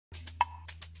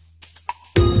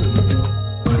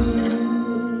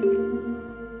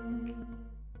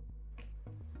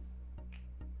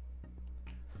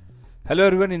Hello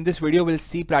everyone, in this video we'll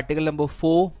see practical number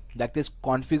 4, that is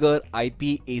configure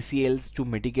IP ACLs to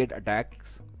mitigate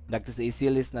attacks. That is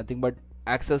ACL is nothing but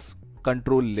access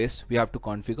control list we have to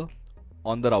configure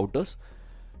on the routers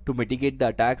to mitigate the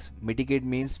attacks. Mitigate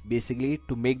means basically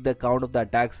to make the count of the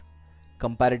attacks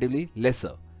comparatively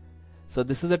lesser. So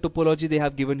this is the topology they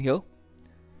have given here.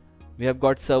 We have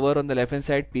got server on the left hand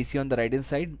side, PC on the right hand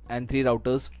side, and 3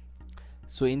 routers.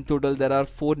 So in total there are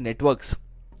 4 networks.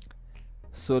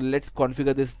 So let's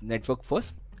configure this network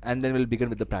first and then we'll begin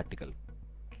with the practical.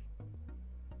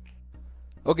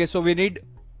 Okay, so we need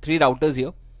 3 routers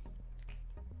here.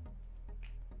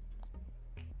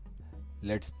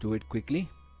 Let's do it quickly.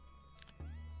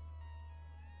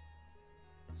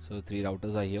 So 3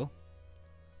 routers are here.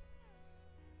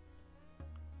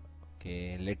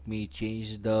 Okay, let me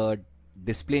change the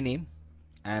display name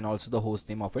and also the host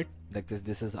name of it. Like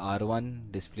this is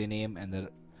R1 display name and the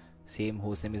same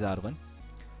host name is R1.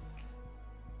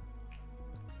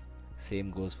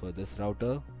 Same goes for this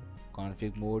router.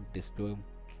 Config mode display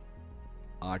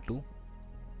R2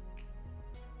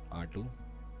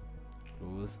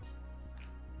 close.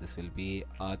 This will be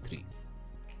R3.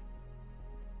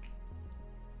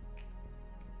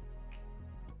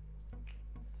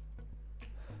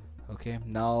 Okay,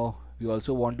 now we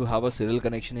also want to have a serial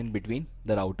connection in between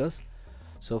the routers.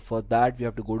 So for that we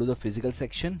have to go to the physical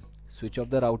section, switch off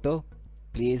the router,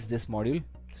 place this module,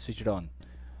 switch it on.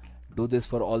 Do this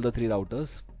for all the 3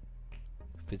 routers.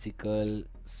 Physical,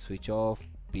 switch off,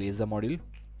 place the module,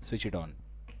 switch it on.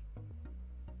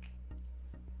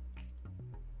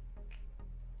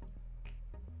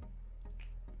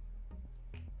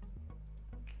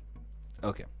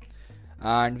 Okay,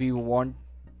 and we want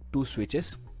 2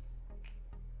 switches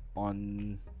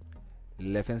on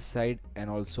left hand side and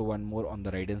also one more on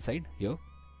the right hand side here.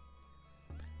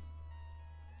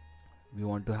 We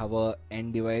want to have a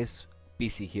end device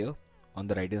PC here on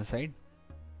the right hand side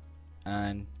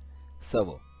and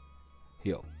server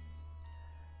here.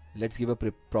 Let's give a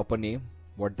proper name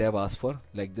what they have asked for.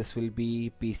 Like this will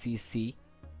be PCC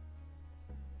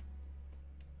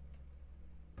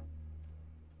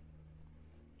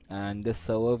and this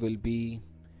server will be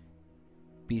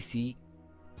PC-A.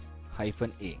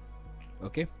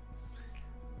 Okay,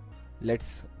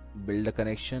 let's build a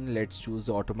connection. Let's choose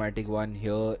the automatic one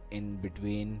here in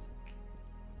between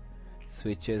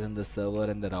switches and the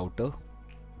server and the router,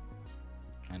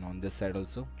 and on this side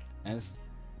also, and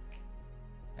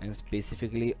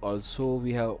specifically also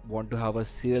we want to have a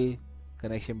serial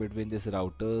connection between these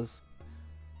routers.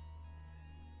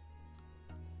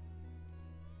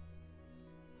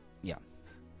 Yeah,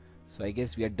 so I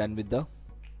guess we are done with the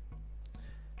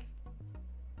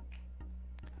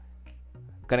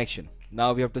connection.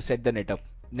 Now we have to set the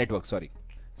network, sorry.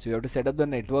 So we have to set up the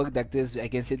network. That is, I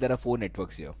can say there are 4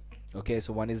 networks here. Okay,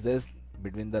 so one is this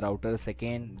between the router,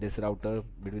 second this router,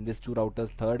 between these 2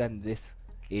 routers, third, and this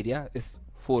area is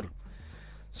 4.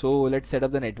 So let's set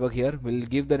up the network here. We'll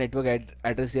give the network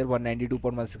address here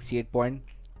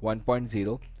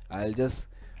 192.168.1.0. I'll just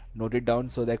note it down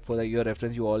so that for your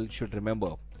reference you all should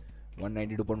remember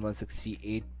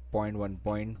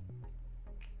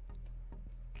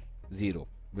 192.168.1.0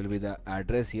 will be the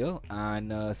address here,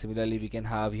 and similarly we can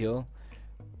have here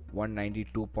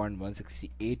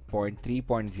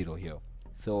 192.168.3.0 here.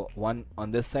 So 1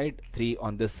 on this side, 3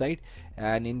 on this side,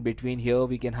 and in between here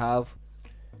we can have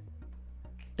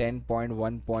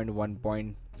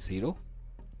 10.1.1.0,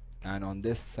 and on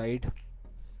this side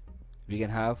we can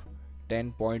have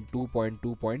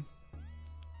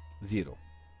 10.2.2.0.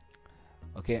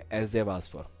 okay, as they have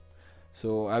asked for.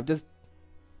 So I've just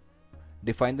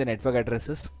defined the network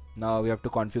addresses. Now we have to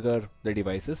configure the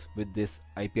devices with this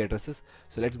IP addresses.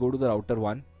 So let's go to the router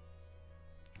 1,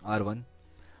 R1,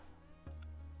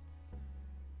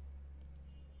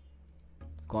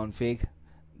 config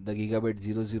the gigabit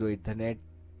 00 Ethernet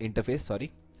interface.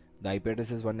 Sorry, the IP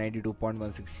address is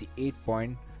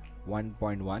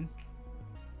 192.168.1.1.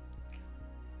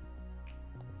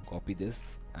 Copy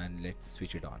this and let's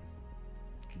switch it on.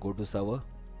 Go to server,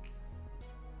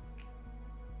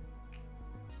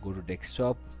 go to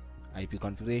desktop, IP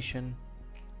configuration,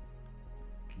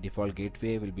 default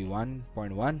gateway will be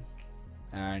 1.1,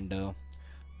 and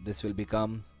this will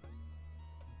become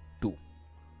 2.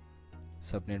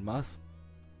 Subnet mask,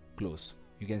 close.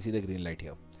 You can see the green light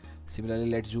here. Similarly,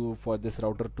 let's do for this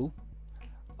router 2,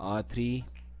 R3,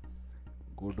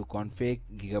 go to config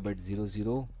gigabit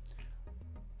 00,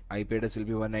 IP address will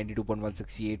be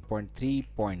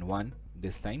 192.168.3.1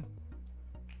 this time.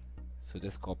 So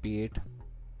just copy it,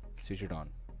 switch it on.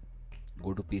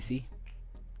 Go to PC,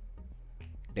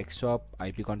 desktop,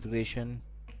 IP configuration,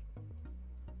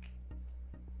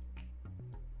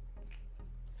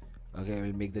 Okay,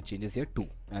 we'll make the changes here 2,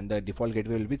 and the default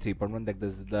gateway will be 3.1, that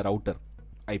is the router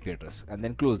IP address, and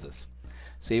then close this.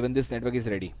 So even this network is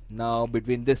ready. Now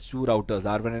between these two routers,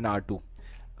 R1 and R2,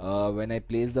 when I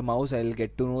place the mouse, I'll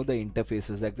get to know the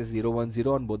interfaces, like this 010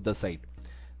 on both the side.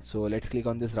 So let's click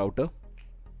on this router,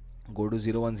 go to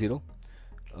 010.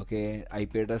 Okay,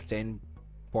 IP address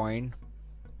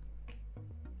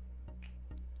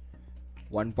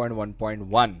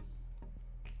 10.1.1.1.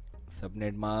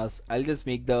 subnet mask, I'll just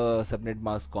make the subnet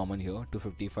mask common here,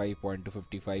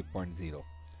 255.255.0,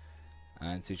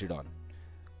 and switch it on.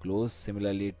 Close.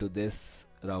 Similarly to this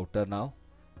router now,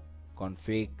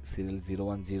 config serial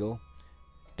 010,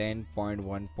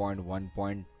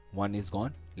 10.1.1.1 is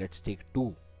gone. Let's take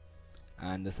 2,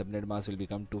 and the subnet mask will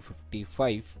become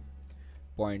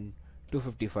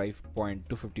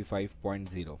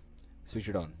 255.255.255.0. switch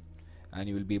it on, and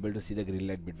you will be able to see the green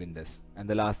light between this and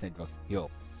the last network here.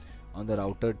 On the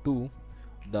router 2,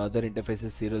 the other interface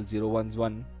is serial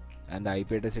 011, and the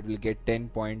IP address it will get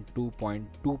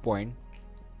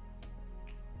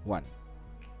 10.2.2.1.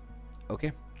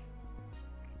 okay,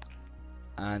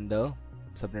 and the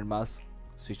subnet mask,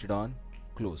 switch it on,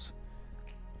 close.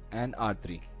 And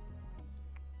R3,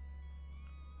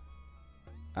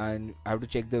 and I have to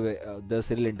check the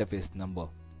serial interface number,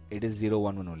 it is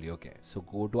 011 only. Okay, so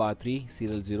go to R3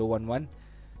 serial 011.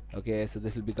 Okay, so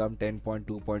this will become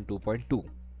 10.2.2.2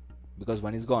 because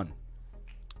 1 is gone,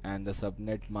 and the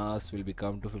subnet mask will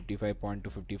become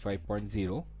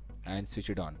 255.255.0, and switch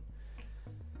it on,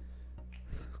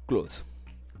 close.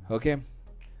 Okay,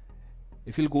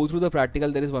 if you'll go through the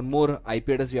practical, there is one more IP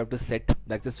address we have to set,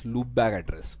 that's this loopback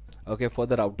address, okay, for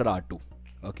the router R2,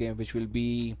 okay, which will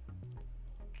be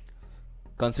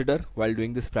consider while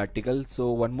doing this practical.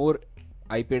 So one more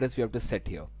IP address we have to set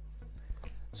here.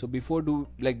 So before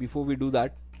we do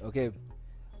that, okay,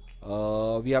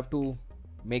 we have to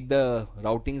make the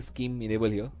routing scheme enable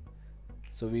here.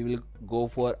 So we will go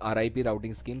for RIP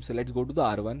routing scheme. So let's go to the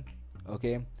R1.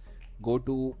 Okay, go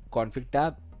to config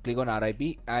tab, click on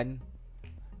RIP, and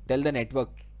tell the network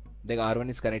the R1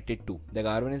 is connected to. The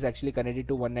R1 is actually connected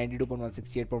to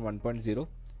 192.168.1.0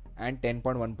 and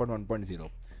 10.1.1.0.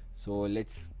 So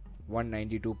let's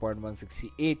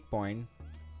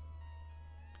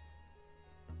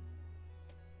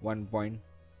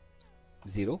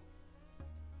 192.168.1.0,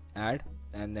 add,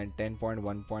 and then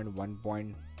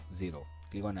 10.1.1.0,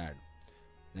 click on add,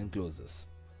 then close this.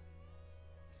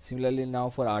 Similarly now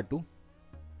for R2,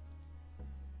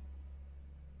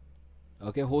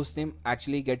 okay, host name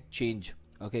actually get changed.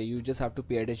 Okay, you just have to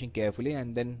pay attention carefully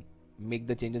and then make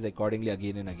the changes accordingly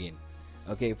again and again.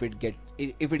 Okay, if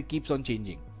it keeps on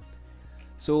changing.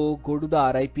 So go to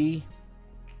the RIP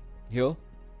here,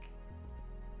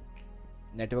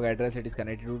 network address it is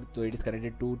connected to, so it is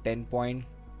connected to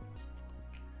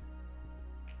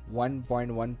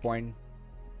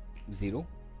 10.1.1.0,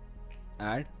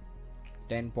 add,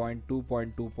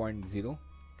 10.2.2.0,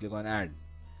 click on add,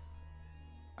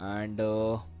 and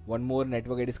one more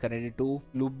network it is connected to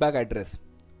loopback address.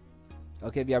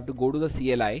 Okay, we have to go to the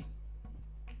CLI,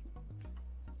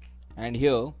 and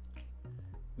here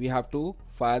we have to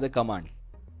fire the command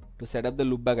to set up the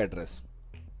loopback address,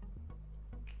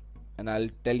 and I'll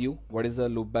tell you what is the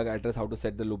loopback address, how to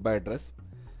set the loopback address.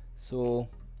 So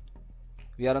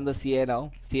we are on the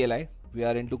CLI, we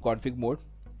are into config mode.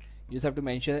 You just have to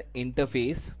mention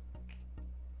interface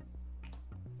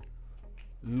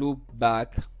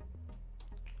loopback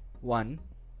 1.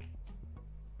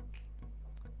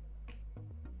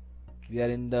 We are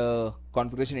in the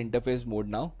configuration interface mode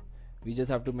now. We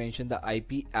just have to mention the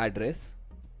IP address.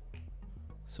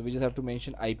 So we just have to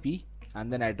mention IP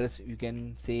and then address. You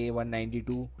can say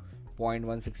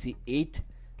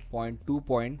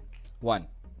 192.168.2.1.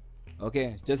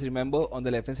 okay, just remember on the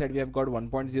left hand side we have got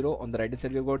 1.0, on the right hand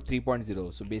side we have got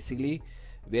 3.0. so basically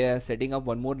we are setting up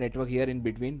one more network here in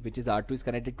between, which is R2 is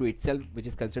connected to itself, which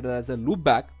is considered as a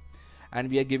loopback, and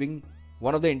we are giving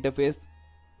one of the interface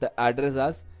the address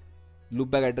as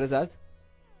loopback address as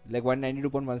like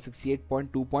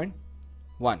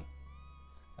 192.168.2.1.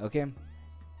 okay,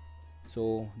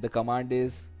 so the command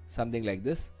is something like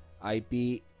this: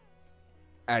 IP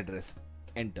address,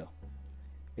 enter.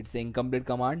 It's an incomplete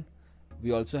command.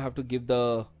 We also have to give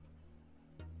the,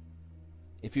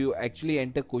 if you actually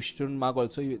enter question mark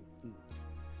also, it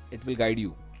will guide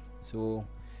you. So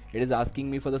it is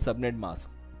asking me for the subnet mask,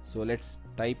 so let's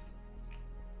type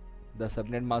the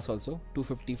subnet mask also,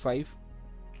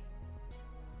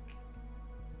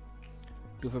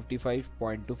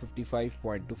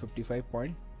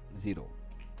 255.255.255.0.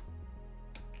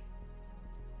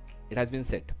 it has been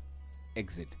set.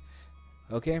 Exit.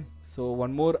 Okay, so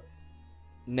one more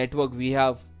network we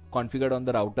have configured on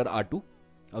the router R2.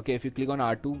 Okay, if you click on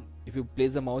R2, if you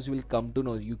place the mouse, you will come to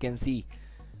know, you can see,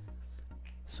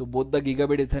 so both the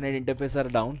gigabit Ethernet interface are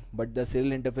down, but the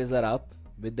serial interface are up.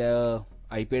 With the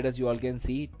IP address, you all can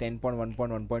see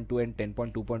 10.1.1.2 and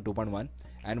 10.2.2.1,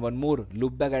 and one more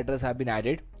loopback address have been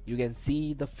added. You can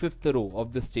see the fifth row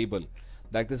of this table,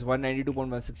 that is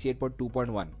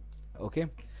 192.168.2.1. okay,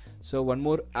 so one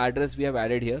more address we have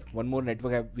added here, one more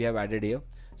network we have added here.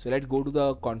 So let's go to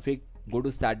the config, go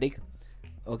to static,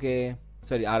 okay,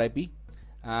 sorry, RIP,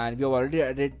 and we have already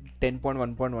added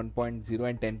 10.1.1.0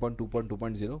 and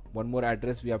 10.2.2.0. one more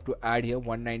address we have to add here,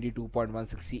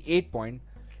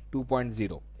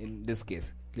 192.168.2.0 in this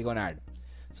case. Click on add.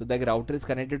 So the router is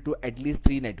connected to at least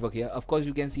 3 network here. Of course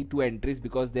you can see 2 entries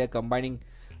because they are combining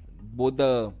both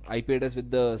the IP address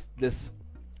with this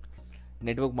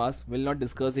network mask. Will not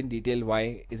discuss in detail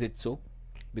why is it so,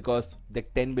 because the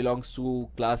 10 belongs to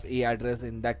class A address.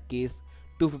 In that case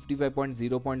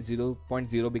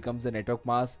 255.0.0.0 becomes the network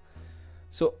mask.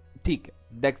 So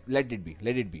let it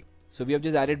be. So we have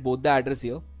just added both the address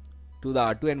here to the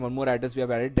R2, and one more address we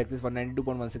have added, that is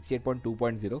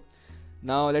 192.168.2.0.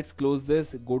 now let's close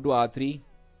this, go to R3,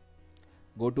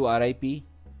 go to RIP,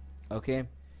 okay,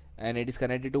 and it is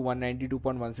connected to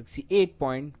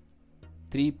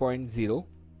 192.168.3.0.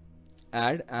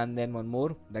 add, and then one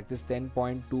more, that is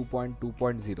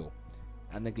 10.2.2.0,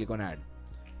 and then click on add,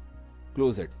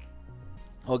 close it.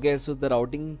 Okay, so the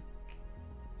routing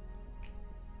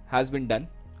has been done,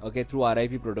 okay, through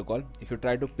RIP protocol. If you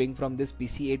try to ping from this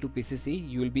PCA to PCC,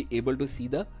 you will be able to see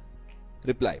the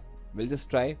reply. We'll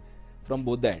just try from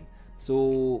both the end.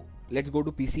 So let's go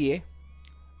to PCA,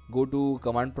 go to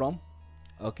command prompt,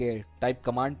 okay, type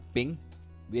command ping.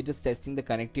 We are just testing the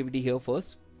connectivity here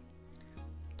first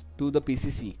to the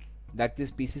PCC, that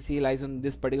is PCC lies on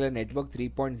this particular network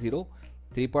 3.0.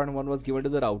 3.1 was given to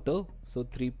the router, so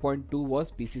 3.2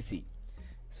 was PCC.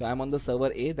 So I'm on the server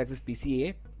A, that is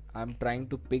PCA. I'm trying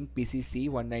to ping PCC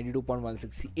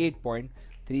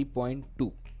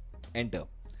 192.168.3.2. enter,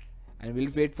 and we'll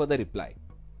wait for the reply.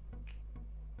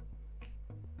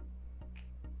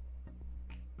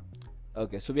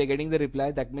 Okay, so we are getting the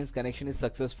reply, that means connection is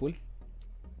successful.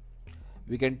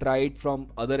 We can try it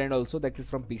from other end also, that is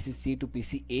from PCC to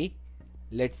PCA.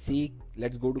 Let's see,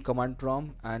 let's go to command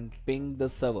prompt and ping the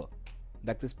server,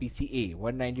 that is PCA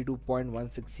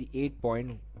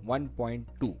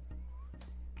 192.168.1.2.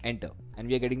 enter, and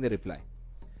we are getting the reply.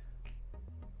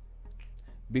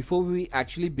 Before we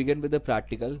actually begin with the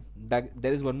practical, there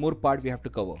is one more part we have to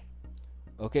cover.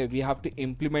 Okay, we have to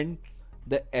implement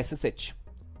the SSH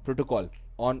protocol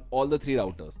on all the 3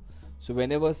 routers. So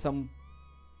whenever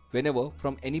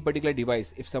from any particular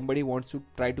device, if somebody wants to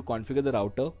try to configure the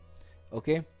router,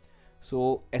 okay,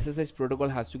 so SSH protocol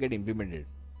has to get implemented.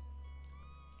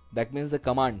 That means the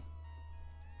command,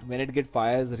 when it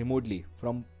fires remotely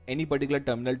from any particular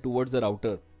terminal towards the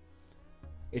router,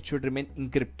 it should remain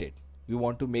encrypted. We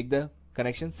want to make the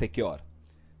connection secure.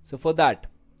 So for that,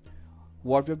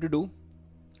 what we have to do,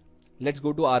 let's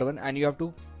go to R1, and you have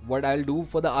to, what I'll do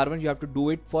for the R1, you have to do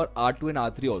it for R2 and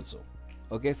R3 also.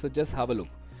 Okay, so just have a look.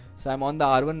 So I'm on the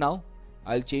R1 now.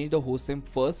 I'll change the host name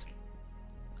first.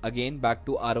 Again back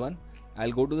to R1,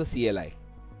 I'll go to the CLI.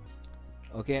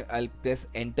 Okay, I'll press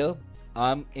enter.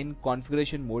 I'm in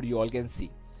configuration mode, you all can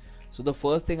see. So the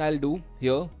first thing I'll do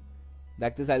here,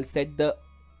 that is I'll set the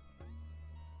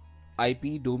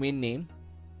IP domain name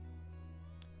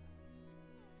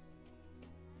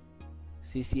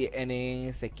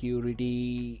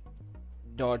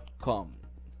ccnasecurity.com.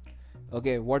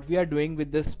 Okay, what we are doing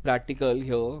with this practical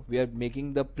here, we are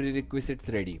making the prerequisites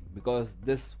ready, because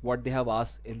this what they have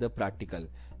asked in the practical,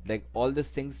 like all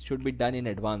these things should be done in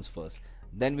advance first,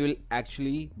 then we will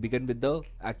actually begin with the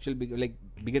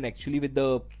begin with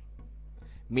the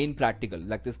main practical,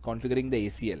 like this configuring the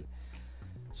ACL.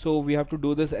 So we have to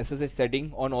do this SSH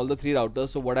setting on all the 3 routers.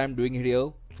 So what I am doing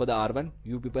here for the R1,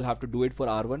 you people have to do it for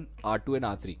R1, R2 and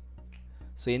R3.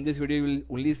 So in this video you will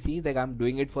only see that I am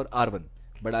doing it for R1,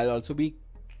 but I'll also be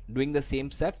doing the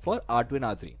same step for R2 and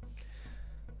R3.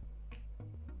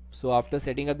 So after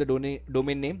setting up the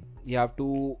domain name, you have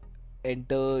to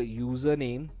enter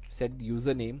username, set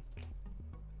username.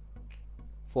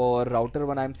 For router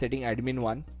 1 I'm setting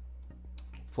admin1.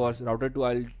 For router 2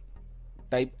 I'll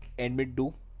type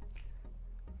admin2,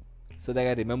 so that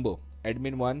I remember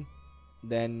admin1.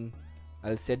 Then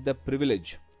I'll set the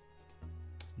privilege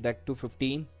that to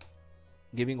 15,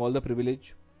 giving all the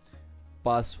privilege.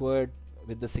 Password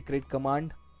with the secret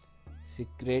command,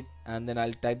 secret, and then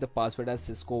I'll type the password as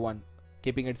Cisco1,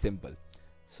 keeping it simple.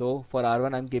 So for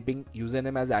R1 I'm keeping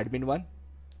username as admin1,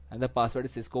 and the password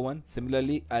is Cisco1.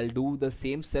 Similarly, I'll do the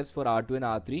same steps for R2 and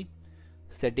R3,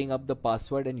 setting up the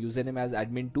password and username as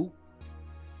admin2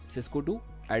 Cisco2,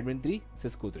 admin3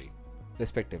 Cisco3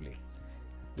 respectively.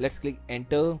 Let's click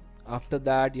enter. After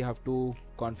that, you have to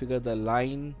configure the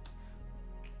line,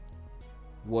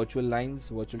 virtual lines,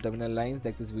 virtual terminal lines,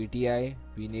 that is VTI.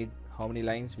 We need how many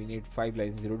lines? We need 5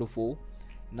 lines, 0 to 4.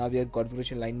 Now we are in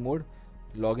configuration line mode.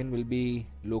 Login will be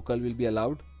local, will be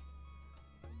allowed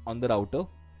on the router,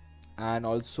 and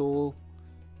also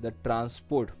the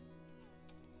transport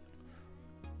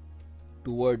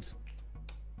towards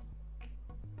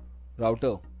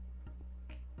router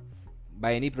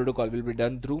by any protocol will be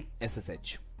done through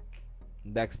SSH.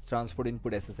 That's transport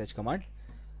input SSH command.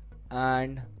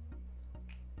 And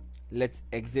let's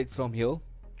exit from here.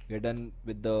 We are done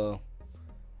with the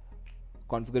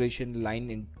configuration line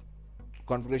in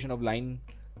configuration of line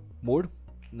mode.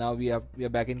 Now we are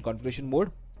back in configuration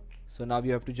mode. So now we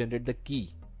have to generate the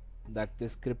key, that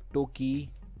is crypto key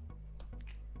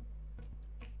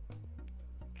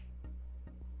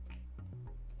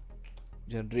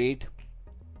generate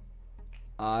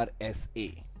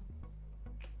RSA.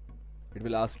 It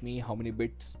will ask me how many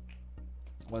bits,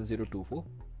 1024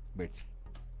 bits.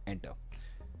 Enter.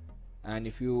 And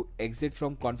if you exit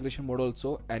from configuration mode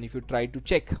also, and if you try to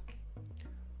check,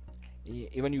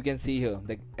 even you can see here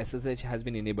that SSH has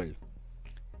been enabled.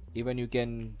 Even you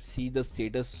can see the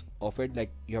status of it,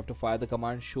 like you have to fire the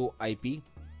command show IP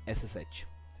SSH,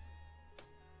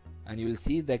 and you will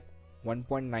see that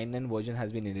 1.99 version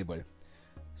has been enabled.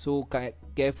 So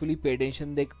carefully pay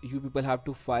attention that you people have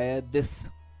to fire this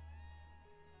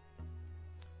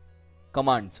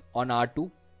commands on R2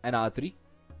 and R3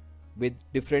 with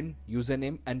different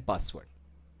username and password.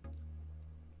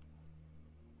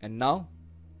 And now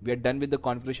we are done with the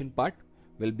configuration part.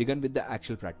 We'll begin with the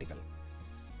actual practical.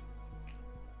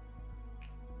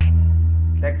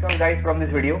 That's all guys from this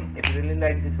video. If you really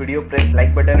like this video, press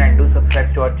like button and do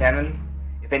subscribe to our channel.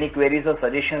 If any queries or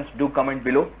suggestions, do comment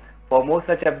below. For more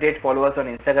such updates, follow us on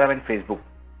Instagram and Facebook.